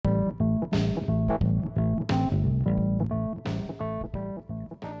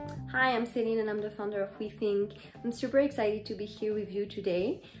Hi, I'm Celine and I'm the founder of We Think. I'm super excited to be here with you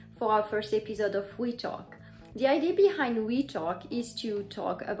today for our first episode of We Talk. The idea behind We Talk is to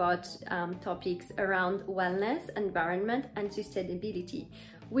talk about topics around wellness, environment, and sustainability,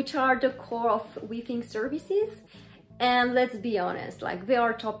 which are the core of We Think services. And let's be honest, like there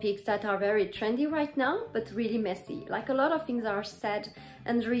are topics that are very trendy right now, but really messy. Like a lot of things are said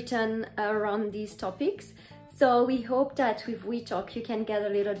and written around these topics. So we hope that with We Talk, you can get a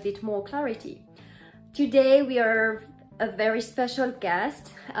little bit more clarity. Today, we are a very special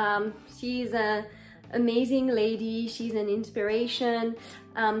guest. She's an amazing lady. She's an inspiration.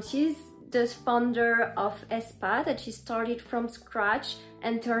 She's the founder of ESPA that she started from scratch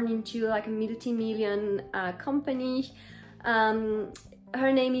and turned into like a multi-million company.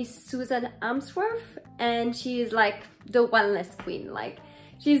 Her name is Sue Harmsworth, and she is like the wellness queen. Like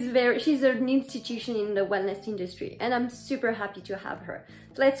she's an institution in the wellness industry, and I'm super happy to have her.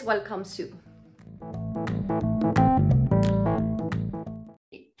 Let's welcome Sue.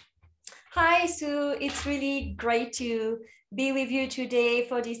 Hi Sue, it's really great to be with you today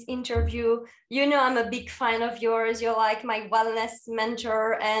for this interview. You know, I'm a big fan of yours. You're like my wellness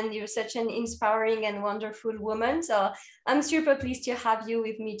mentor and you're such an inspiring and wonderful woman. So I'm super pleased to have you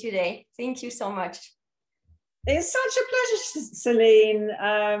with me today. Thank you so much. It's such a pleasure, Celine.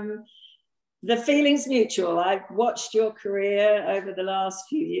 The feeling's mutual. I've watched your career over the last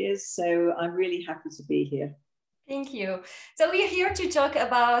few years, so I'm really happy to be here. Thank you. So we're here to talk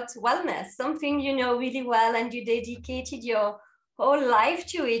about wellness, something you know really well, and you dedicated your whole life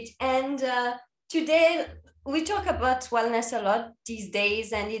to it. And today we talk about wellness a lot these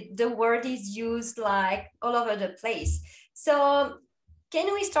days, and the word is used like all over the place. So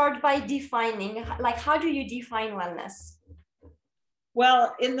can we start by defining, like, how do you define wellness?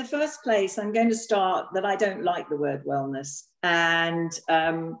 Well, in the first place, I'm going to start that I don't like the word wellness. And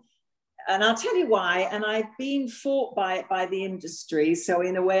I'll tell you why. And I've been fought by it by the industry. So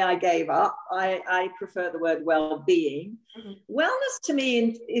in a way, I gave up. I prefer the word well-being. Mm-hmm. Wellness to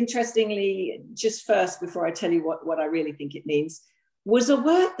me, interestingly, just first, before I tell you what I really think it means, was a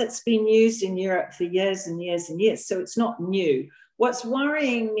word that's been used in Europe for years and years and years. So it's not new. What's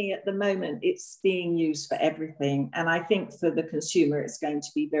worrying me at the moment, it's being used for everything. And I think for the consumer, it's going to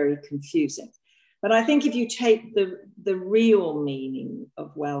be very confusing. But I think if you take the real meaning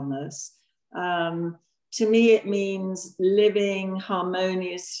of wellness, to me, it means living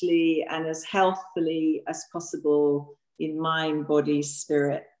harmoniously and as healthily as possible in mind, body,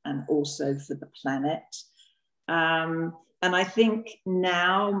 spirit, and also for the planet. And I think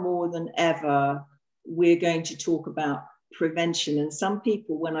now more than ever, we're going to talk about prevention. And some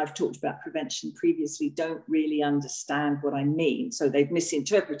people, when I've talked about prevention previously, don't really understand what I mean. So they've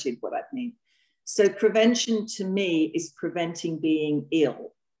misinterpreted what I mean. So prevention to me is preventing being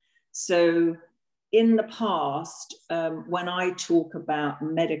ill. So in the past, when I talk about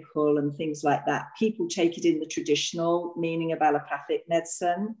medical and things like that, people take it in the traditional meaning of allopathic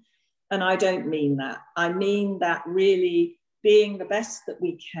medicine. And I don't mean that. I mean that really being the best that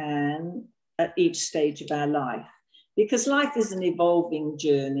we can at each stage of our life. Because life is an evolving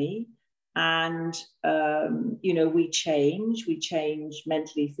journey. And, you know, we change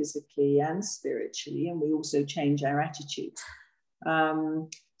mentally, physically, and spiritually, and we also change our attitude.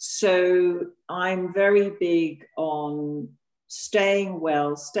 So I'm very big on staying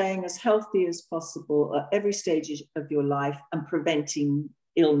well, staying as healthy as possible at every stage of your life and preventing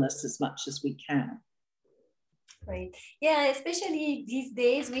illness as much as we can. Right. Yeah, especially these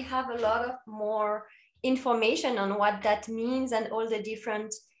days, we have a lot of more information on what that means and all the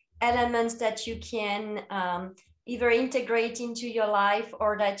different elements that you can either integrate into your life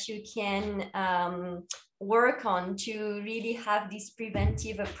or that you can work on to really have this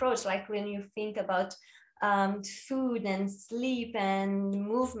preventive approach. Like when you think about food and sleep and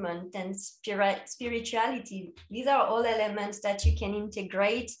movement and spirituality, these are all elements that you can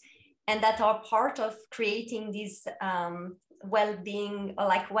integrate and that are part of creating this well-being or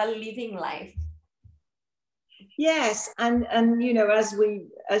like well-living life. Yes, and you know, as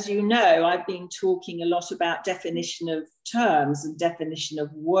you know, I've been talking a lot about definition of terms and definition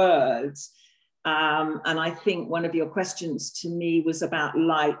of words, and I think one of your questions to me was about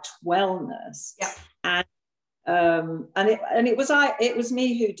light wellness. Yeah. And it was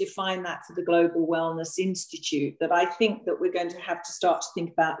me who defined that for the Global Wellness Institute, that I think that we're going to have to start to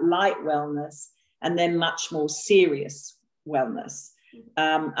think about light wellness and then much more serious wellness.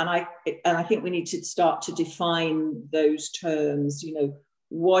 And I think we need to start to define those terms, you know,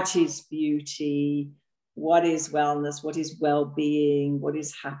 what is beauty, what is wellness, what is well-being, what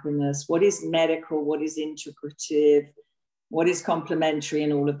is happiness, what is medical, what is integrative, what is complementary,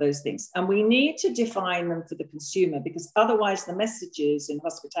 and all of those things. And we need to define them for the consumer, because otherwise the messages in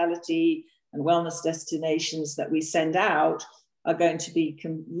hospitality and wellness destinations that we send out are going to be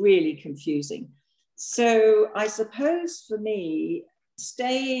really confusing. So I suppose for me,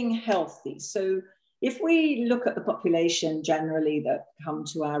 staying healthy. So if we look at the population generally that come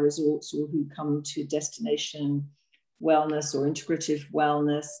to our resorts or who come to destination wellness or integrative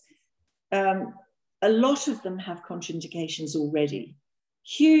wellness, a lot of them have contraindications already,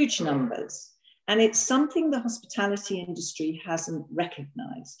 huge numbers. And it's something the hospitality industry hasn't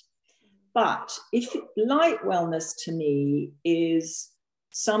recognized. But if light wellness to me is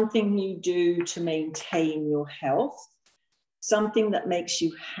something you do to maintain your health, something that makes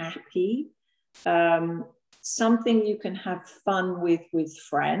you happy, something you can have fun with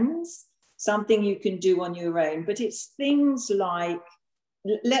friends, something you can do on your own. But it's things like,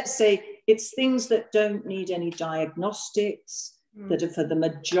 let's say, it's things that don't need any diagnostics, that are for the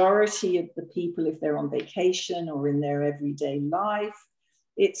majority of the people if they're on vacation or in their everyday life.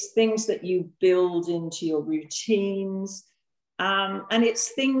 It's things that you build into your routines. And it's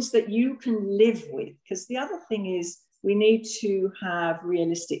things that you can live with. Because the other thing is, we need to have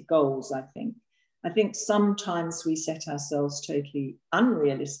realistic goals, I think. I think sometimes we set ourselves totally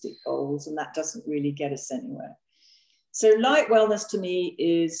unrealistic goals, and that doesn't really get us anywhere. So light wellness to me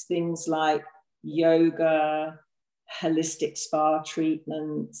is things like yoga, holistic spa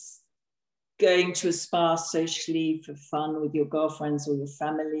treatments, going to a spa socially for fun with your girlfriends or your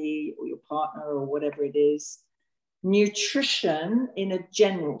family or your partner or whatever it is. Nutrition in a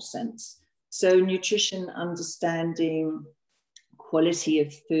general sense. So nutrition, understanding quality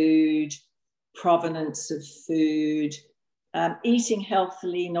of food, provenance of food, eating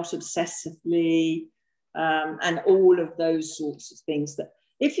healthily, not obsessively, and all of those sorts of things that,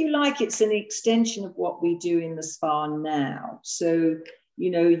 if you like, it's an extension of what we do in the spa now. So,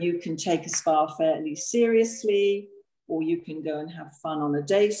 you know, you can take a spa fairly seriously, or you can go and have fun on a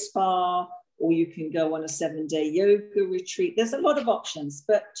day spa, or you can go on a 7-day yoga retreat. There's a lot of options,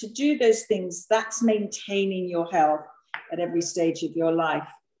 but to do those things, that's maintaining your health at every stage of your life.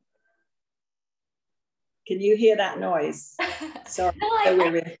 Can you hear that noise? Sorry. No,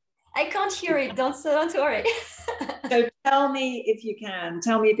 I can't hear it. Don't worry. So tell me if you can.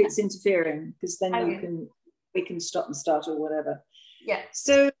 Tell me if it's interfering, because then we can stop and start or whatever. Yeah.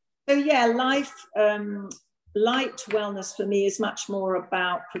 So yeah, light wellness for me is much more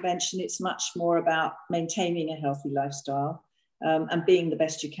about prevention. It's much more about maintaining a healthy lifestyle, and being the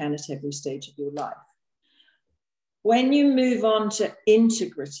best you can at every stage of your life. When you move on to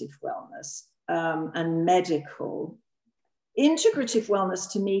integrative wellness and medical, integrative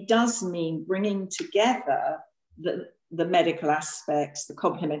wellness to me does mean bringing together the medical aspects, the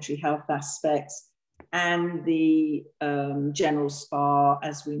complementary health aspects, and the general spa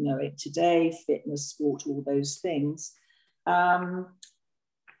as we know it today, fitness, sport, all those things.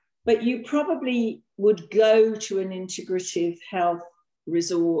 But you probably would go to an integrative health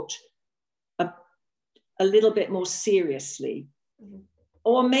resort a little bit more seriously,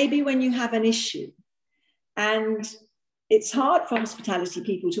 or maybe when you have an issue. And it's hard for hospitality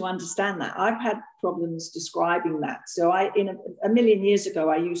people to understand that. I've had problems describing that. So a million years ago,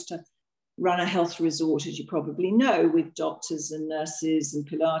 I used to run a health resort, as you probably know, with doctors and nurses and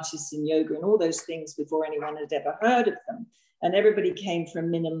Pilates and yoga and all those things before anyone had ever heard of them. And everybody came for a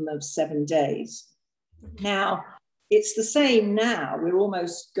minimum of 7 days. Now, it's the same now. We're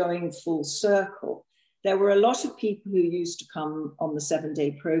almost going full circle. There were a lot of people who used to come on the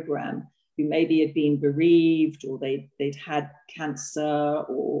 7-day program who maybe had been bereaved, or they'd had cancer,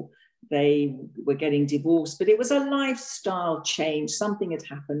 or they were getting divorced, but it was a lifestyle change. Something had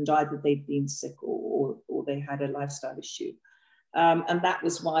happened, either they'd been sick or they had a lifestyle issue. And that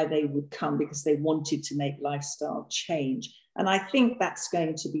was why they would come, because they wanted to make lifestyle change. And I think that's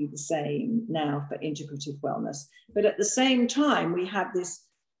going to be the same now for integrative wellness. But at the same time, we have this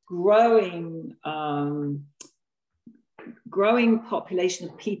growing population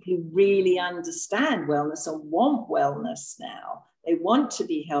of people who really understand wellness and want wellness now. They want to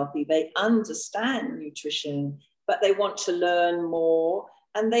be healthy. They understand nutrition, but they want to learn more,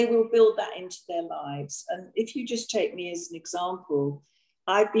 and they will build that into their lives. And if you just take me as an example,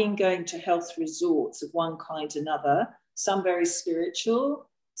 I've been going to health resorts of one kind or another, some very spiritual,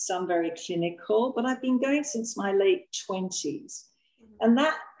 some very clinical, but I've been going since my late 20s. And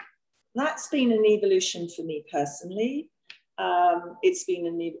that's been an evolution for me personally. It's been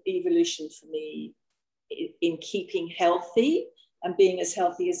an evolution for me in keeping healthy and being as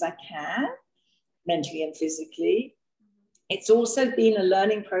healthy as I can, mentally and physically. It's also been a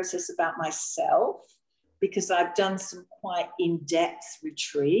learning process about myself, because I've done some quite in-depth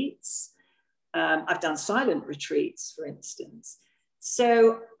retreats. I've done silent retreats, for instance.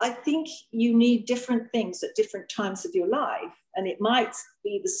 So I think you need different things at different times of your life, and it might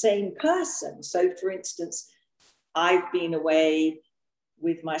be the same person. So, for instance, I've been away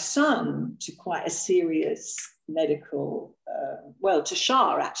with my son to quite a serious medical, to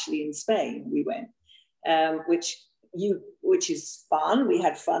Shah actually in Spain we went, which is fun. We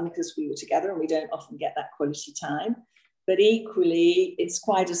had fun because we were together and we don't often get that quality time. But equally, it's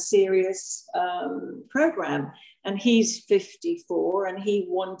quite a serious program. And he's 54 and he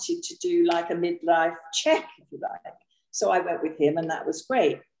wanted to do like a midlife check, if you like. So I went with him and that was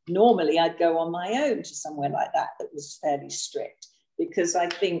great. Normally, I'd go on my own to somewhere like that was fairly strict, because I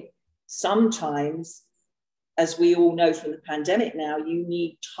think sometimes, as we all know from the pandemic now, you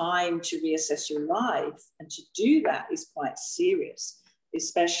need time to reassess your life. And to do that is quite serious,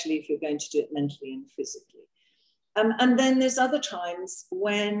 especially if you're going to do it mentally and physically. And then there's other times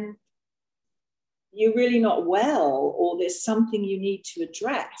when you're really not well, or there's something you need to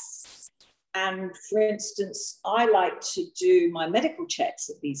address. And for instance, I like to do my medical checks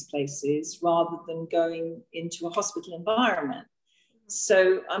at these places rather than going into a hospital environment.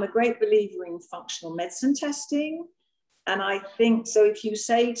 So I'm a great believer in functional medicine testing. And I think, so if you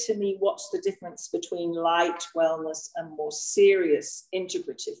say to me, what's the difference between light wellness and more serious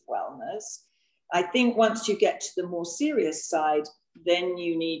integrative wellness? I think once you get to the more serious side, then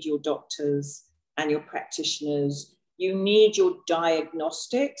you need your doctors and your practitioners. You need your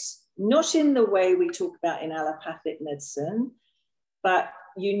diagnostics, not in the way we talk about in allopathic medicine, but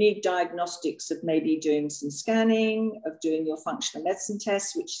you need diagnostics of maybe doing some scanning, of doing your functional medicine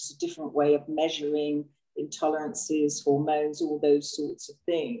tests, which is a different way of measuring intolerances, hormones, all those sorts of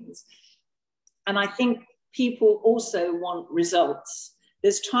things. And I think people also want results.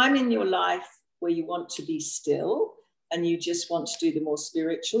 There's time in your life where you want to be still and you just want to do the more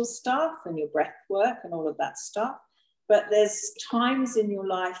spiritual stuff and your breath work and all of that stuff. But there's times in your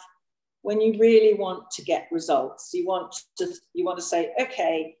life when you really want to get results. You want to say,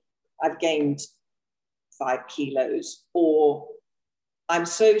 okay, I've gained 5 kilos, or I'm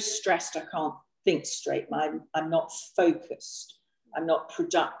so stressed I can't think straight. I'm not focused. I'm not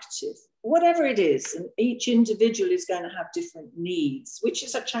productive. Whatever it is, and each individual is going to have different needs, which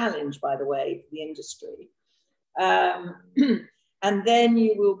is a challenge, by the way, for the industry. And then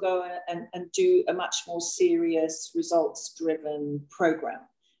you will go and do a much more serious results-driven program.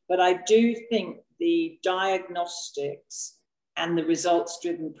 But I do think the diagnostics and the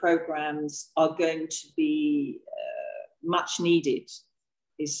results-driven programs are going to be much needed,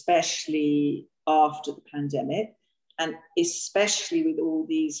 especially after the pandemic, and especially with all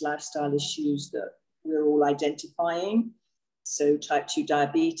these lifestyle issues that we're all identifying. So type 2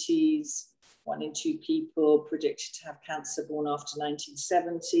 diabetes, 1 in 2 people predicted to have cancer born after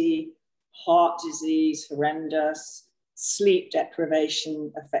 1970, heart disease, horrendous, sleep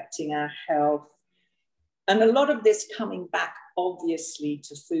deprivation affecting our health. And a lot of this coming back, obviously,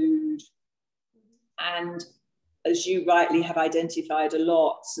 to food. And as you rightly have identified a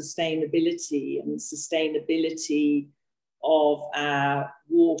lot, sustainability of our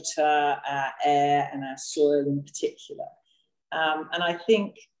water, our air, and our soil in particular. And I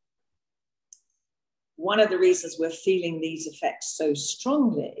think one of the reasons we're feeling these effects so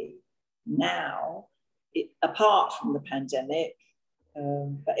strongly now, apart from the pandemic,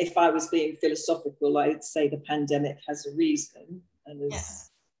 but if I was being philosophical, I'd say the pandemic has a reason, and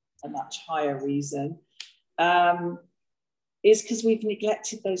is a much higher reason, is because we've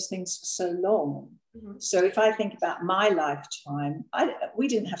neglected those things for so long. Mm-hmm. So if I think about my lifetime, we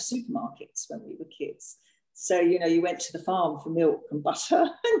didn't have supermarkets when we were kids. So, you went to the farm for milk and butter,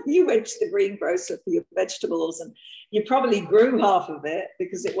 and you went to the greengrocer for your vegetables, and you probably grew half of it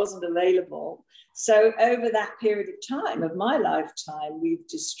because it wasn't available. So over that period of time, of my lifetime, we've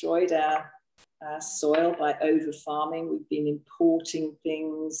destroyed our soil by over-farming. We've been importing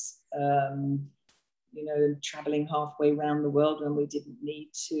things, traveling halfway around the world when we didn't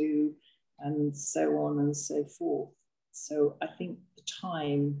need to, and so on and so forth. So I think the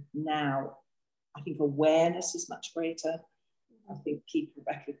time now, I think awareness is much greater. I think people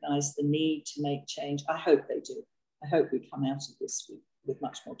recognize the need to make change. I hope they do. I hope we come out of this with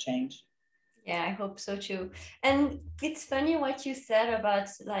much more change. Yeah, I hope so too. And it's funny what you said about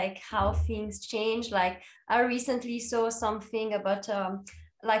like how things change. Like I recently saw something about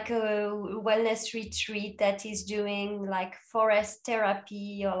like a wellness retreat that is doing like forest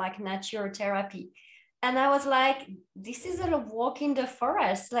therapy or like nature therapy. And I was like, this is a walk in the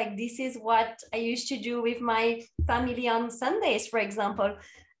forest. Like this is what I used to do with my family on Sundays, for example.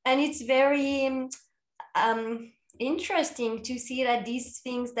 And it's very, interesting to see that these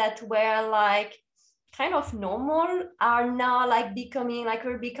things that were like kind of normal are now like becoming, like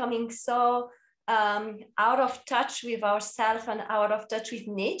we're becoming so out of touch with ourselves and out of touch with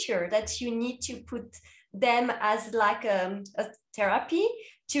nature that you need to put them as like a therapy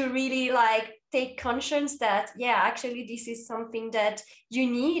to really like take conscience that, yeah, actually this is something that you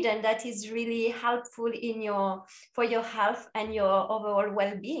need and that is really helpful in for your health and your overall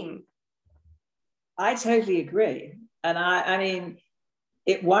well-being. I totally agree. And I mean,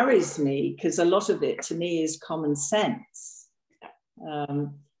 it worries me because a lot of it to me is common sense.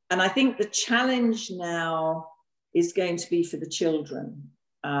 And I think the challenge now is going to be for the children.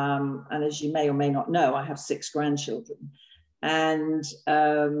 And as you may or may not know, I have 6 grandchildren. And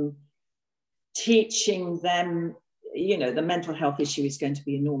teaching them, you know, the mental health issue is going to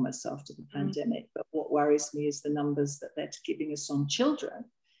be enormous after the pandemic. But what worries me is the numbers that they're giving us on children.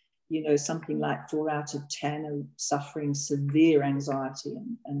 You know, something like 4 out of 10 are suffering severe anxiety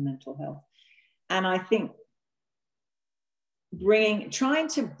and mental health. And I think trying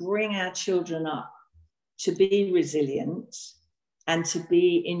to bring our children up to be resilient and to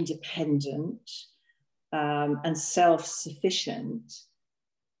be independent and self-sufficient,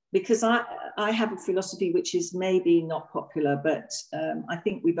 because I have a philosophy which is maybe not popular, but I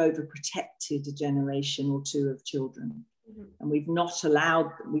think we've overprotected a generation or 2 of children. And we've not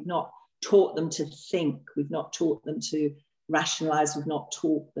taught them to think, we've not taught them to rationalize, we've not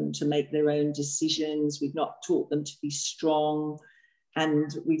taught them to make their own decisions, we've not taught them to be strong,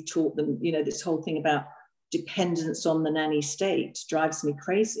 and we've taught them, you know, this whole thing about dependence on the nanny state drives me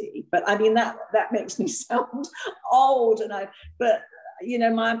crazy. But I mean, that makes me sound old, but you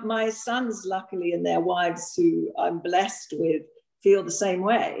know, my sons luckily and their wives who I'm blessed with feel the same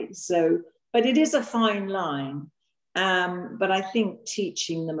way. So, but it is a fine line. But I think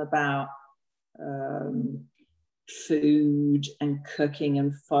teaching them about food and cooking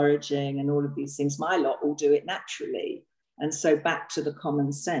and foraging and all of these things, my lot will do it naturally. And so back to the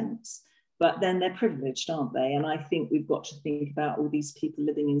common sense. But then they're privileged, aren't they? And I think we've got to think about all these people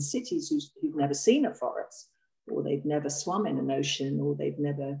living in cities who've never seen a forest, or they've never swum in an ocean, or they've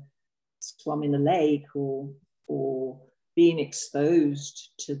never swum in a lake, or being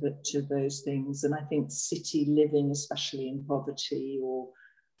exposed to those things. And I think city living, especially in poverty or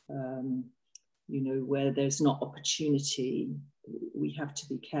you know, where there's not opportunity, we have to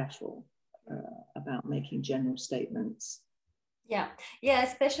be careful about making general statements. Yeah,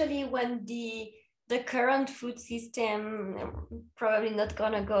 especially when the current food system, probably not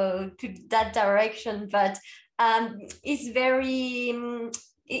gonna go to that direction, but is very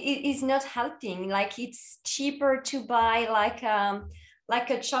it is not helping. Like it's cheaper to buy like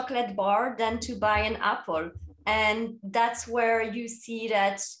a chocolate bar than to buy an apple, and that's where you see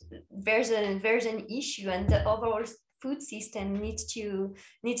that there's an issue, and the overall food system needs to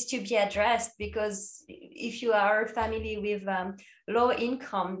be addressed, because if you are a family with low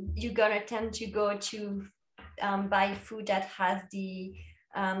income, you're gonna tend to go to buy food that has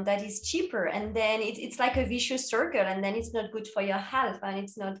that is cheaper, and then it's like a vicious circle, and then it's not good for your health, and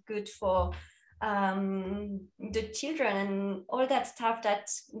it's not good for the children and all that stuff that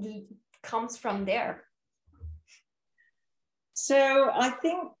comes from there. So I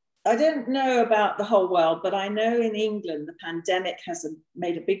think, I don't know about the whole world, but I know in England the pandemic has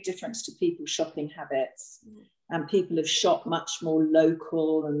made a big difference to people's shopping habits, and people have shopped much more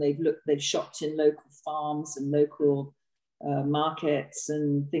local, and they've shopped in local farms and local markets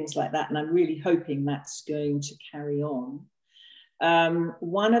and things like that. And I'm really hoping that's going to carry on.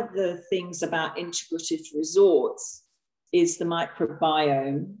 One of the things about integrative resorts is the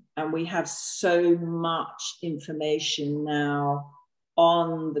microbiome, and we have so much information now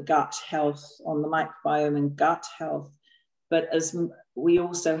on the gut health, on the microbiome and gut health, but as we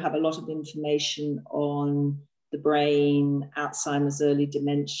also have a lot of information on the brain, Alzheimer's, early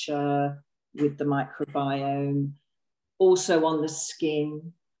dementia with the microbiome, also on the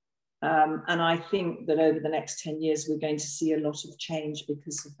skin. And I think that over the next 10 years, we're going to see a lot of change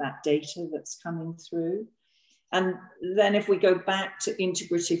because of that data that's coming through. And then if we go back to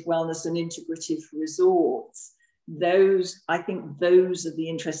integrative wellness and integrative resorts, I think those are the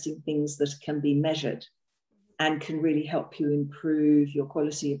interesting things that can be measured and can really help you improve your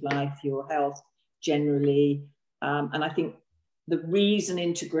quality of life, your health generally. And I think the reason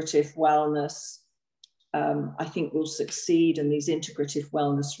integrative wellness, I think, will succeed, and these integrative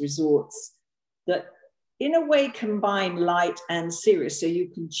wellness resorts that in a way combine light and serious, so you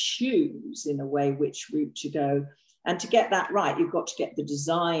can choose in a way which route to go. And to get that right, you've got to get the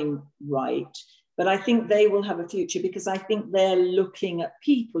design right. But I think they will have a future because I think they're looking at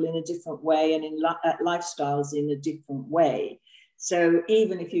people in a different way and at lifestyles in a different way. So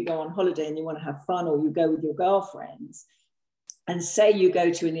even if you go on holiday and you want to have fun, or you go with your girlfriends, and say you go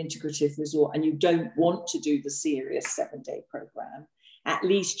to an integrative resort and you don't want to do the serious 7-day program, at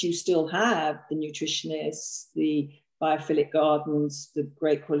least you still have the nutritionists, the biophilic gardens, the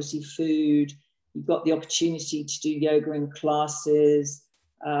great quality food. You've got the opportunity to do yoga and classes,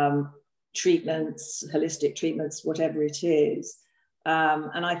 treatments, holistic treatments, whatever it is.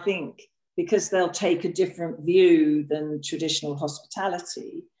 And I think because they'll take a different view than traditional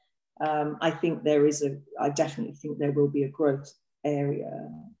hospitality, I definitely think there will be a growth area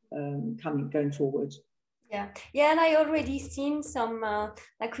going forward. Yeah, and I already seen some,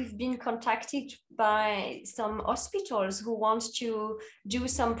 like we've been contacted by some hospitals who want to do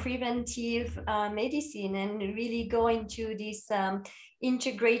some preventive medicine and really go into this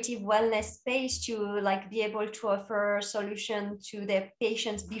integrative wellness space to like be able to offer a solution to their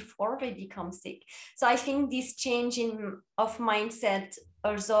patients before they become sick. So I think this change of mindset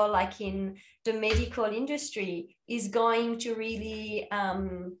also like in the medical industry is going to really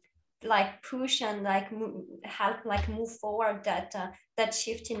like push and like help like move forward that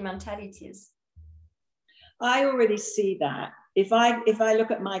shift in mentalities. I already see that. If I look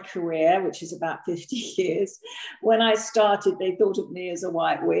at my career, which is about 50 years, when I started, they thought of me as a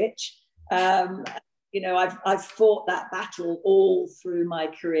white witch. I've fought that battle all through my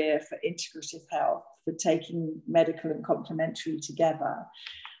career for integrative health, for taking medical and complementary together.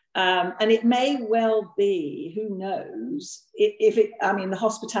 And it may well be, who knows, the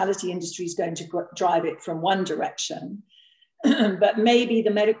hospitality industry is going to drive it from one direction, but maybe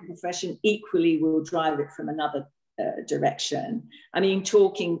the medical profession equally will drive it from another direction. I mean,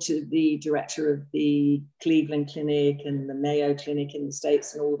 talking to the director of the Cleveland Clinic and the Mayo Clinic in the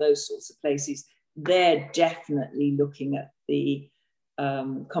States and all those sorts of places, they're definitely looking at the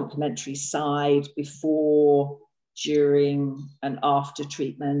complementary side before, during, and after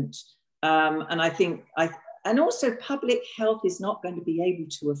treatment. And I think, and also public health is not going to be able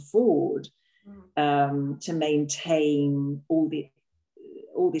to afford to maintain all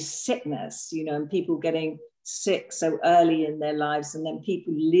this sickness, and people getting sick so early in their lives, and then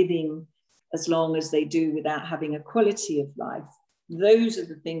people living as long as they do without having a quality of life. Those are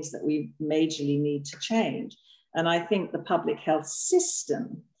the things that we majorly need to change. And I think the public health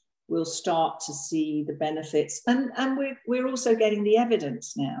system will start to see the benefits. And we're also getting the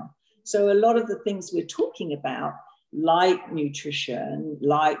evidence now. So a lot of the things we're talking about, like nutrition,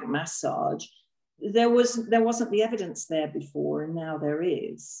 like massage, there wasn't the evidence there before, and now there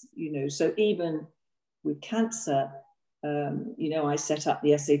is. So even with cancer, I set up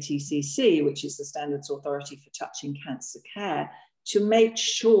the SATCC, which is the Standards Authority for Touching Cancer Care, to make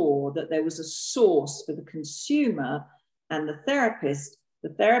sure that there was a source for the consumer and the therapist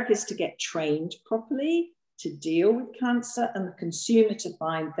to get trained properly to deal with cancer, and the consumer to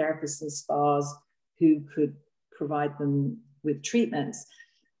find therapists and spas who could provide them with treatments.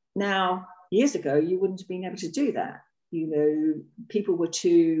 Now, years ago, you wouldn't have been able to do that. People were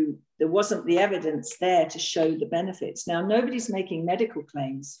there wasn't the evidence there to show the benefits. Now, nobody's making medical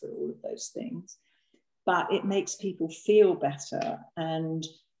claims for all of those things, but it makes people feel better. And,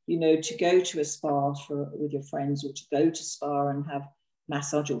 to go to a spa with your friends, or to go to spa and have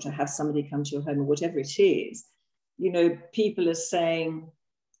massage, or to have somebody come to your home, or whatever it is, people are saying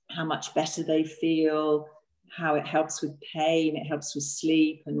how much better they feel, how it helps with pain, it helps with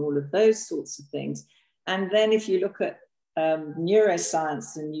sleep, and all of those sorts of things. And then if you look at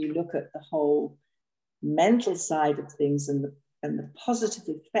neuroscience, and you look at the whole mental side of things, and the positive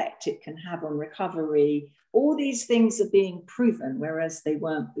effect it can have on recovery, all these things are being proven, whereas they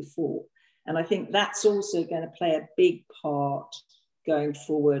weren't before. And I think that's also going to play a big part going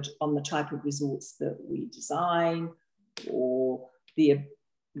forward on the type of resorts that we design, or the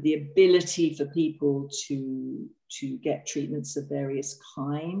ability for people to get treatments of various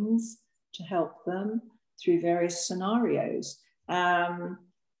kinds to help them through various scenarios.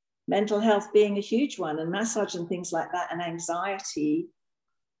 Mental health being a huge one, and massage and things like that, and anxiety.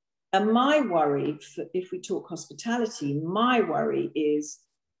 And my worry, if we talk hospitality, my worry is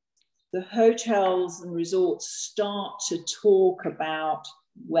the hotels and resorts start to talk about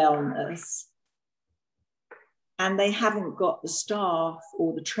wellness, and they haven't got the staff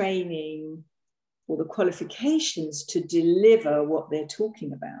or the training or the qualifications to deliver what they're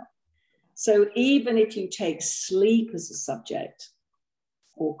talking about. So even if you take sleep as a subject,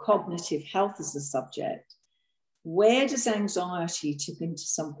 or cognitive health as a subject, where does anxiety tip into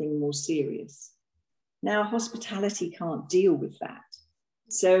something more serious? Now, hospitality can't deal with that.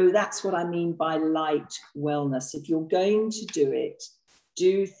 So that's what I mean by light wellness. If you're going to do it,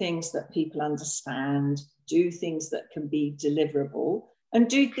 do things that people understand, do things that can be deliverable, and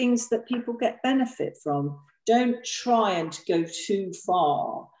do things that people get benefit from. Don't try and go too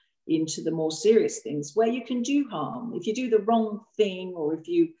far into the more serious things where you can do harm. If you do the wrong thing, or if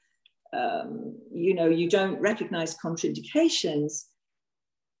you, you don't recognize contraindications,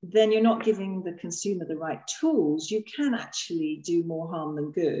 then you're not giving the consumer the right tools. You can actually do more harm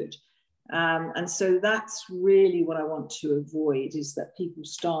than good. And so that's really what I want to avoid, is that people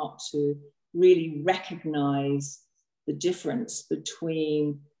start to really recognize the difference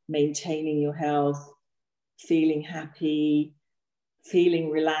between maintaining your health, feeling happy, feeling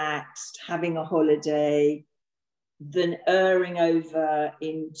relaxed, having a holiday, than erring over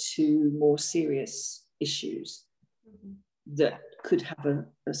into more serious issues that could have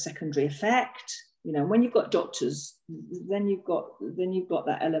a secondary effect. When you've got doctors, then you've got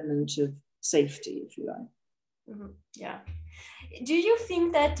that element of safety, if you like. Yeah. Do you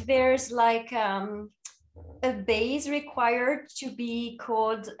think that there's like a base required to be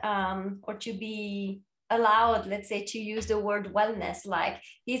called or to be allowed, let's say, to use the word wellness? Like,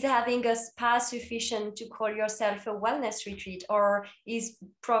 is having a spa sufficient to call yourself a wellness retreat, or is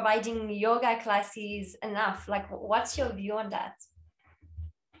providing yoga classes enough? Like, what's your view on that?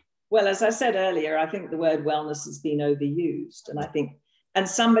 Well, as I said earlier, I think the word wellness has been overused. And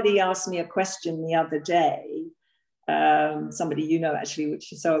somebody asked me a question the other day, somebody actually,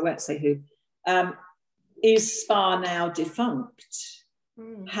 so I won't say who, is spa now defunct?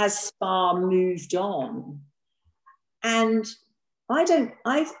 Has spa moved on? And I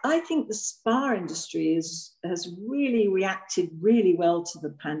think the spa industry has really reacted really well to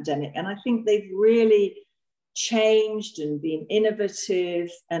the pandemic. And I think they've really changed and been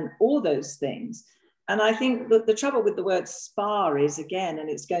innovative and all those things. And I think that the trouble with the word spa is, again,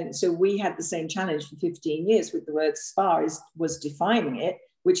 so we had the same challenge for 15 years with the word spa, was defining it,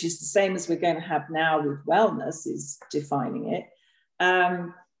 which is the same as we're going to have now with wellness, is defining it.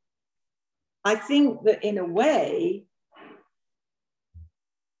 I think that in a way,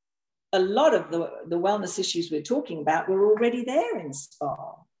 a lot of the wellness issues we're talking about were already there in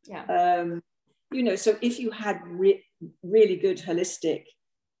spa. Yeah. So if you had really good, holistic,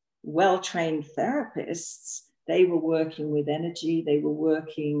 well-trained therapists, they were working with energy, they were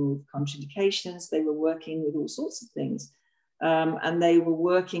working with contraindications, they were working with all sorts of things. And they were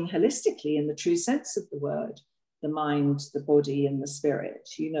working holistically in the true sense of the word, the mind, the body, and the spirit,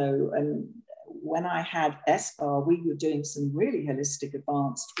 and when I had ESPA, we were doing some really holistic,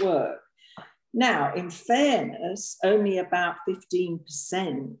 advanced work. Now, in fairness, only about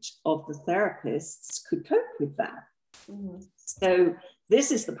 15% of the therapists could cope with that. So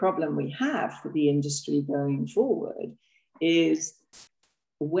this is the problem we have for the industry going forward, is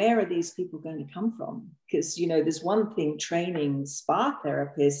where are these people going to come from? Because, there's one thing training spa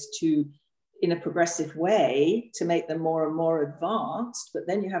therapists in a progressive way to make them more and more advanced, but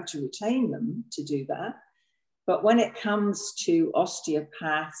then you have to retain them to do that. But when it comes to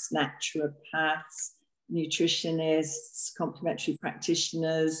osteopaths, naturopaths, nutritionists, complementary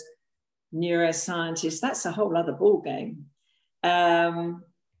practitioners, neuroscientists, that's a whole other ballgame.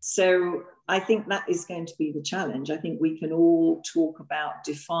 So I think that is going to be the challenge. I think we can all talk about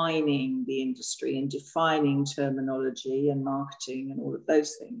defining the industry and defining terminology and marketing and all of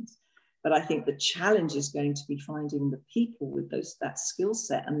those things. But I think the challenge is going to be finding the people with that skill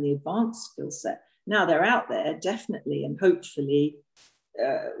set and the advanced skill set. Now they're out there, definitely, and hopefully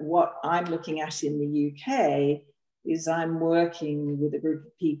what I'm looking at in the UK is I'm working with a group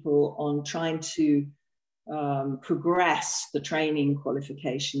of people on trying to progress the training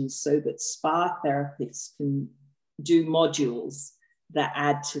qualifications so that spa therapists can do modules that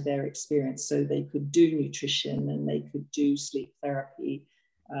add to their experience. So they could do nutrition, and they could do sleep therapy,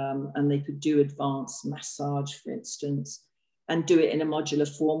 and they could do advanced massage, for instance, and do it in a modular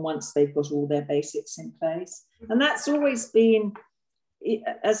form once they've got all their basics in place. And that's always been,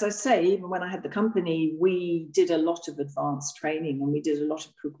 as I say, even when I had the company, we did a lot of advanced training, and we did a lot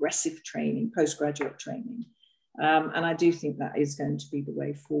of progressive training, postgraduate training. And I do think that is going to be the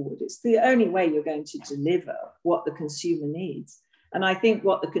way forward. It's the only way you're going to deliver what the consumer needs. And I think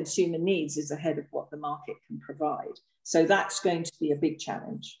what the consumer needs is ahead of what the market can provide. So that's going to be a big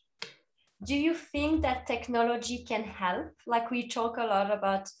challenge. Do you think that technology can help? Like, we talk a lot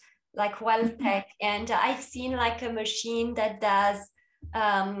about like well tech, and I've seen like a machine that does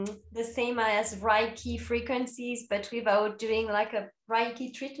the same as Reiki frequencies, but without doing like a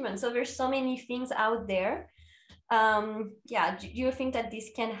Reiki treatment. So there's so many things out there. Do you think that this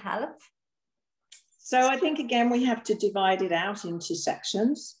can help? So I think, again, we have to divide it out into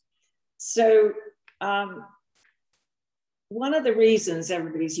sections. So one of the reasons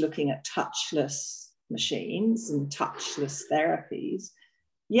everybody's looking at touchless machines and touchless therapies,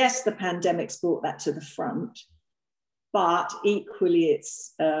 yes, the pandemic's brought that to the front, but equally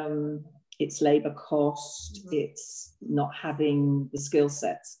it's labor cost, it's not having the skill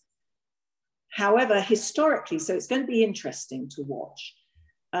sets. However, historically, so it's going to be interesting to watch.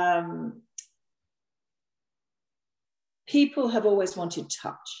 People have always wanted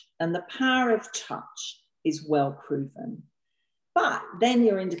touch, and the power of touch is well proven. But then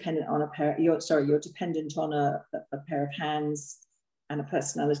you're independent on you're dependent on a pair of hands and a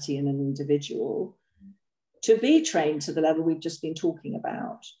personality in an individual to be trained to the level we've just been talking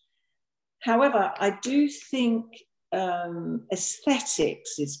about. However, I do think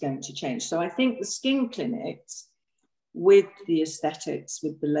aesthetics is going to change. So I think the skin clinics, with the aesthetics,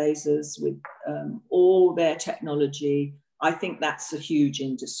 with the lasers, with all their technology, I think that's a huge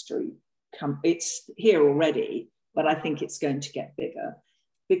industry. It's here already, but I think it's going to get bigger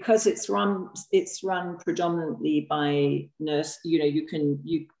because it's run predominantly by nurse. You know, you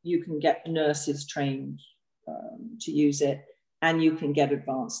can get nurses trained to use it, and you can get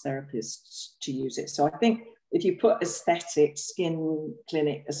advanced therapists to use it. So I think if you put aesthetics, skin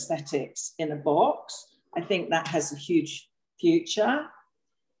clinic aesthetics in a box, I think that has a huge future.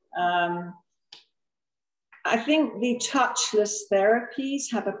 I think the touchless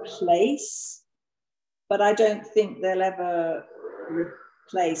therapies have a place, but I don't think they'll ever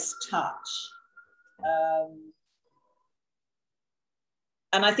replace touch.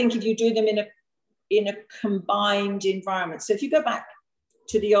 And I think if you do them in a combined environment, so if you go back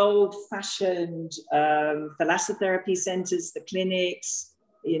to the old-fashioned thalassotherapy centers, the clinics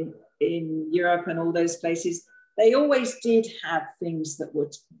in Europe and all those places, they always did have things that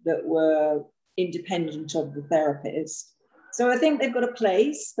were independent of the therapist. So I think they've got a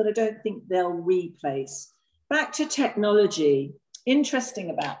place, but I don't think they'll replace. Back to technology,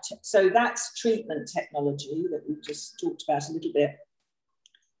 interesting about it. So that's treatment technology that we just talked about a little bit.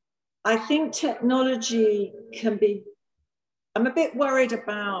 I think technology can be, I'm a bit worried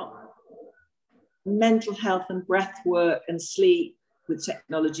about mental health and breath work and sleep with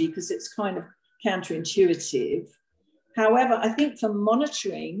technology because it's kind of counterintuitive. However, I think for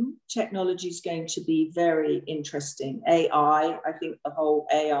monitoring, technology is going to be very interesting. AI, I think the whole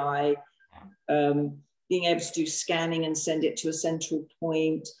AI, being able to do scanning and send it to a central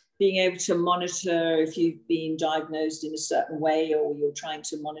point, being able to monitor if you've been diagnosed in a certain way or you're trying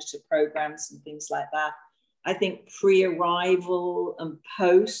to monitor programs and things like that. I think pre-arrival and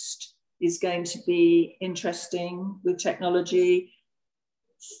post is going to be interesting with technology.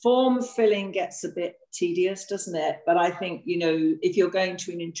 Form filling gets a bit tedious, doesn't it? But I think, you know, if you're going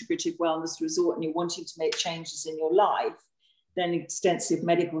to an integrative wellness resort and you're wanting to make changes in your life, then extensive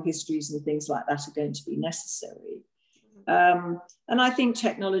medical histories and things like that are going to be necessary. And I think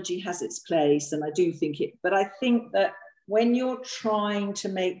technology has its place, and I do think it, but I think that when you're trying to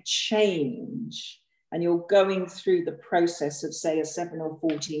make change and you're going through the process of, say, a 7 or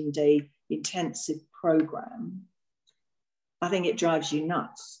 14-day intensive program, I think it drives you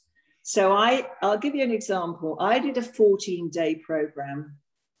nuts. So I'll give you an example. I did a 14-day program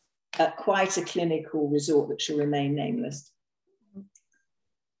at quite a clinical resort that shall remain nameless.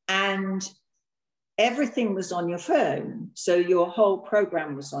 And everything was on your phone. So your whole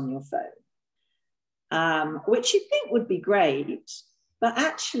program was on your phone, which you'd think would be great, but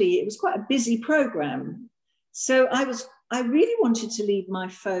actually it was quite a busy program. So I really wanted to leave my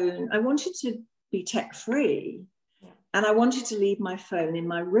phone. I wanted to be tech-free. And I wanted to leave my phone in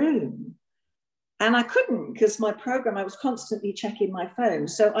my room. And I couldn't because my program, I was constantly checking my phone.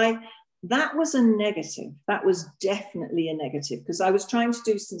 So that was a negative. That was definitely a negative because I was trying to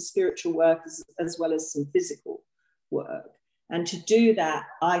do some spiritual work as well as some physical work. And to do that,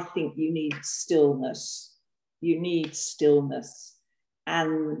 I think you need stillness. You need stillness.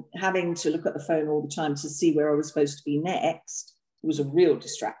 And having to look at the phone all the time to see where I was supposed to be next was a real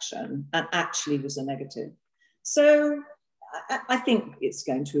distraction and actually was a negative. So I think it's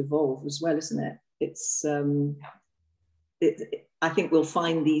going to evolve as well, isn't it? It's, I think we'll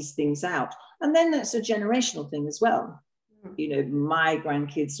find these things out. And then that's a generational thing as well. You know, my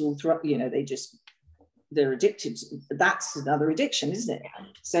grandkids all through, you know, they're addicted. That's another addiction, isn't it?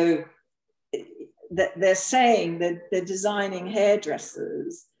 So they're saying that they're designing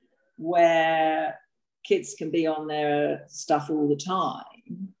hairdressers where kids can be on their stuff all the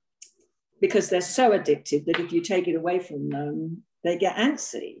time, because they're so addicted that if you take it away from them, they get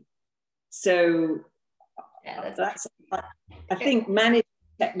antsy. So yeah, that's I think managing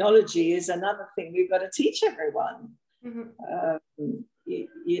technology is another thing we've got to teach everyone.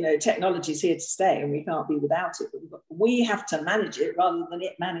 Technology is here to stay and we can't be without it. But we have to manage it rather than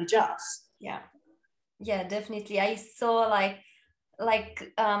it manage us. Yeah, definitely. I saw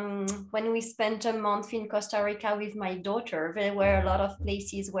when we spent a month in Costa Rica with my daughter, there were a lot of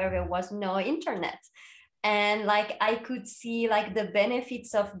places where there was no internet, and I could see the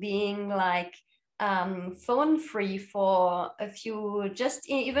benefits of being phone free for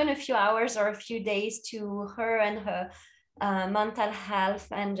even a few hours or a few days to her and her mental health,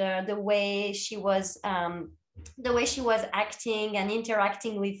 and the way she was acting and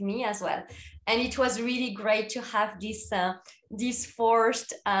interacting with me as well. And it was really great to have this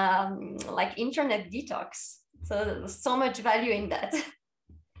forced internet detox. So much value in that.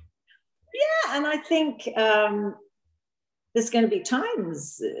 Yeah, and I think there's going to be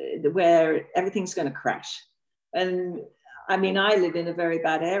times where everything's going to crash. And I mean, I live in a very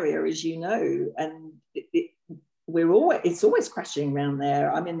bad area, as you know, and it's always crashing around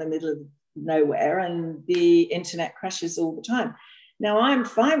there. I'm in the middle of nowhere and the internet crashes all the time. Now I'm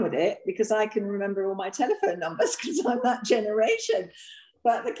fine with it because I can remember all my telephone numbers because I'm that generation.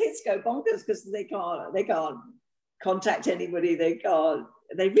 But the kids go bonkers because they can't contact anybody. They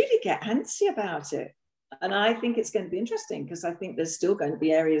really get antsy about it. And I think it's going to be interesting because I think there's still going to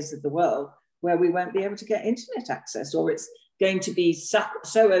be areas of the world where we won't be able to get internet access, or it's going to be so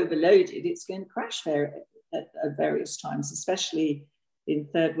overloaded, it's going to crash there at various times, especially in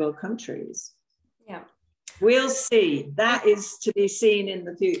third world countries. Yeah. We'll see. That is to be seen in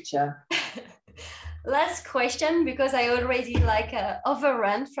the future. Last question, because I already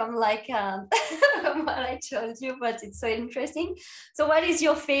overrun from from what I told you, but it's so interesting. So what is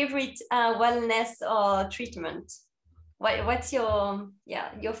your favorite wellness or treatment? What's your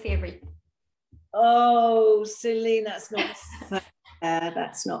favorite? Oh, Celine, that's not fair.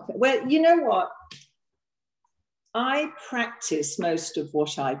 That's not fair. Well, you know what? I practice most of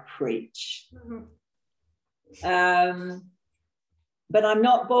what I preach. But I'm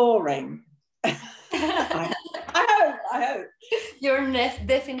not boring. I hope. You're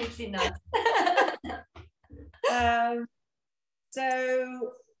definitely not.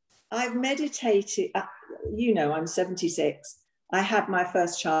 So I've meditated, I'm 76. I had my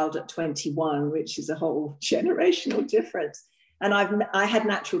first child at 21, which is a whole generational difference. And I had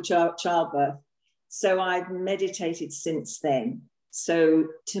natural childbirth. So I've meditated since then. So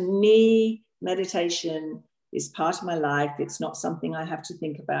to me, meditation is part of my life. It's not something I have to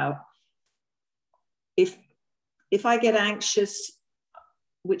think about. If I get anxious,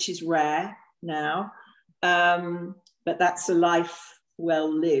 which is rare now, but that's a life well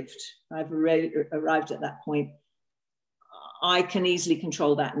lived. I've arrived at that point. I can easily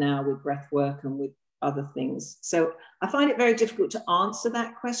control that now with breath work and with other things. So I find it very difficult to answer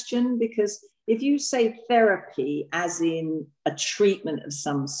that question, because if you say therapy as in a treatment of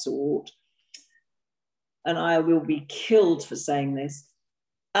some sort, and I will be killed for saying this,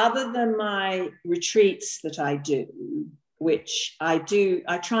 other than my retreats that I do, which I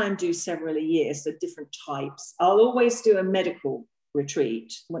try and do several a year, so different types. I'll always do a medical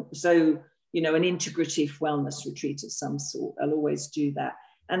retreat. So, an integrative wellness retreat of some sort. I'll always do that.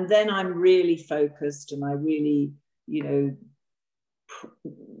 And then I'm really focused and I really,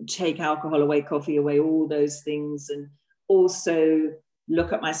 take alcohol away, coffee away, all those things, and also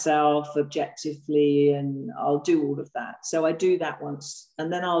look at myself objectively, and I'll do all of that. So I do that once,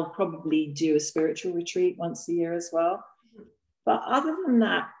 and then I'll probably do a spiritual retreat once a year as well. But other than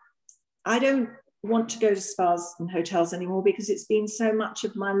that, I don't want to go to spas and hotels anymore because it's been so much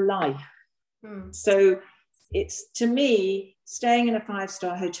of my life. So it's, to me, staying in a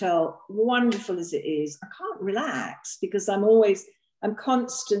 5-star hotel, wonderful as it is, I can't relax because I'm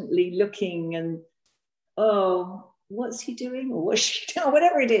constantly looking and, oh, what's he doing? Or what's she doing?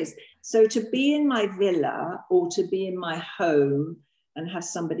 Whatever it is. So to be in my villa or to be in my home and have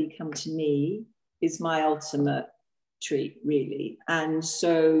somebody come to me is my ultimate treat, really. And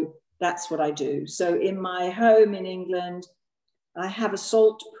so that's what I do. So in my home in England, I have a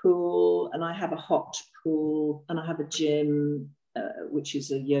salt pool and I have a hot pool and I have a gym, which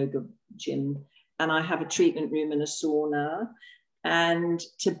is a yoga gym, and I have a treatment room and a sauna. And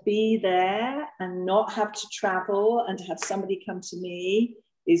to be there and not have to travel and to have somebody come to me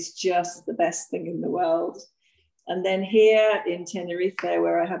is just the best thing in the world. And then here in Tenerife,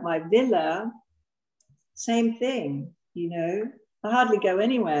 where I have my villa, same thing, I hardly go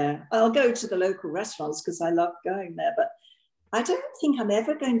anywhere. I'll go to the local restaurants because I love going there, but I don't think I'm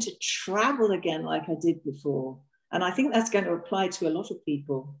ever going to travel again like I did before. And I think that's going to apply to a lot of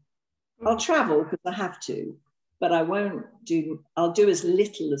people. I'll travel because I have to, but I'll do as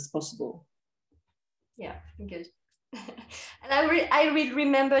little as possible. Yeah, good. And I will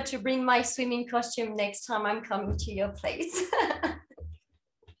remember to bring my swimming costume next time I'm coming to your place.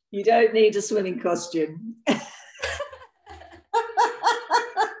 You don't need a swimming costume.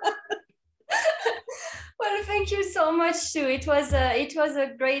 Well, thank you so much, Sue. It was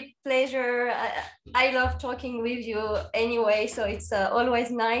a great pleasure. I love talking with you anyway, so it's always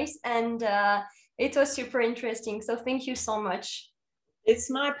nice, and it was super interesting. So thank you so much.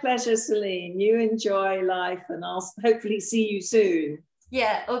 It's my pleasure, Celine. You enjoy life, and I'll hopefully see you soon.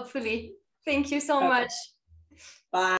 Yeah, hopefully. Thank you so much. Bye.